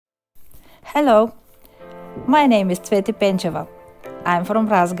Hello, my name is Tsvety Pencheva. I'm from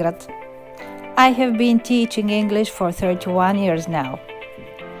Razgrad. I have been teaching English for 31 years now.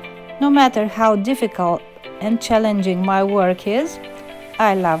 No matter how difficult and challenging my work is,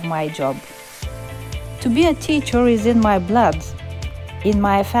 I love my job. To be a teacher is in my blood. In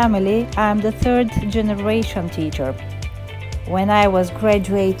my family, I'm the third generation teacher. When I was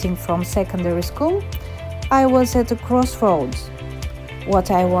graduating from secondary school, I was at a crossroads.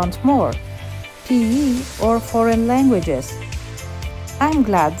 What I want more, PE or foreign languages? I'm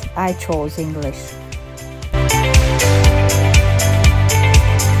glad I chose English.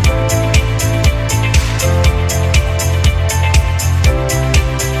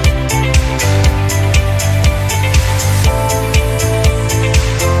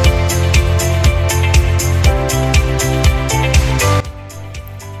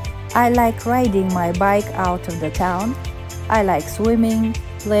 I like riding my bike out of the town. I like swimming,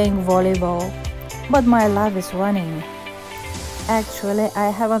 playing volleyball, but my love is running. Actually, I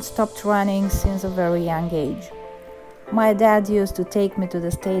haven't stopped running since a very young age. My dad used to take me to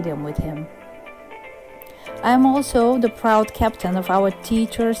the stadium with him. I'm also the proud captain of our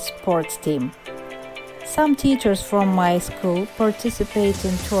teachers' sports team. Some teachers from my school participate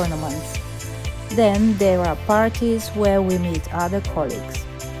in tournaments. Then there are parties where we meet other colleagues.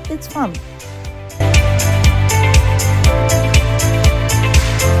 It's fun.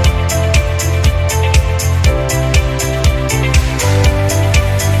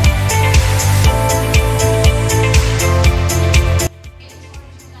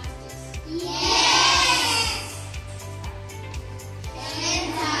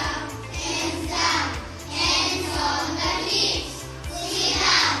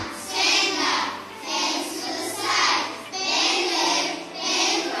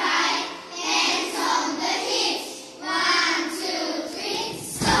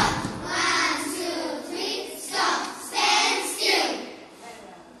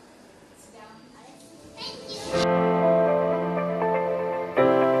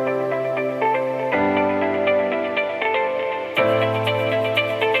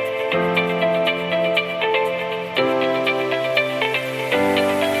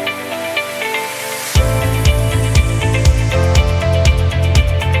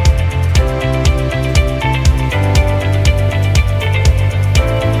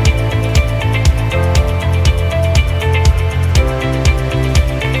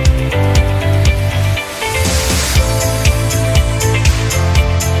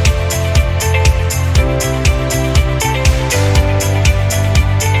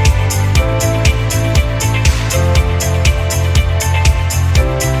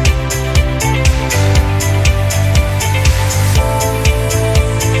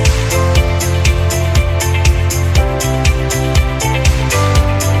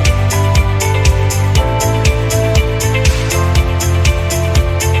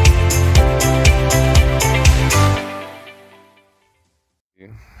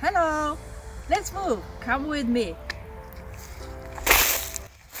 Hello, let's move. Come with me.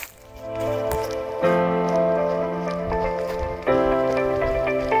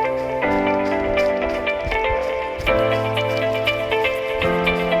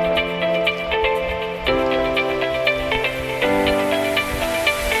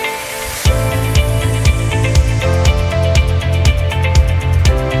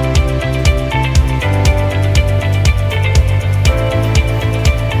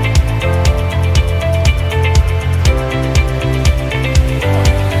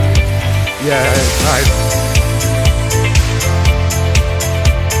 Yeah, nice.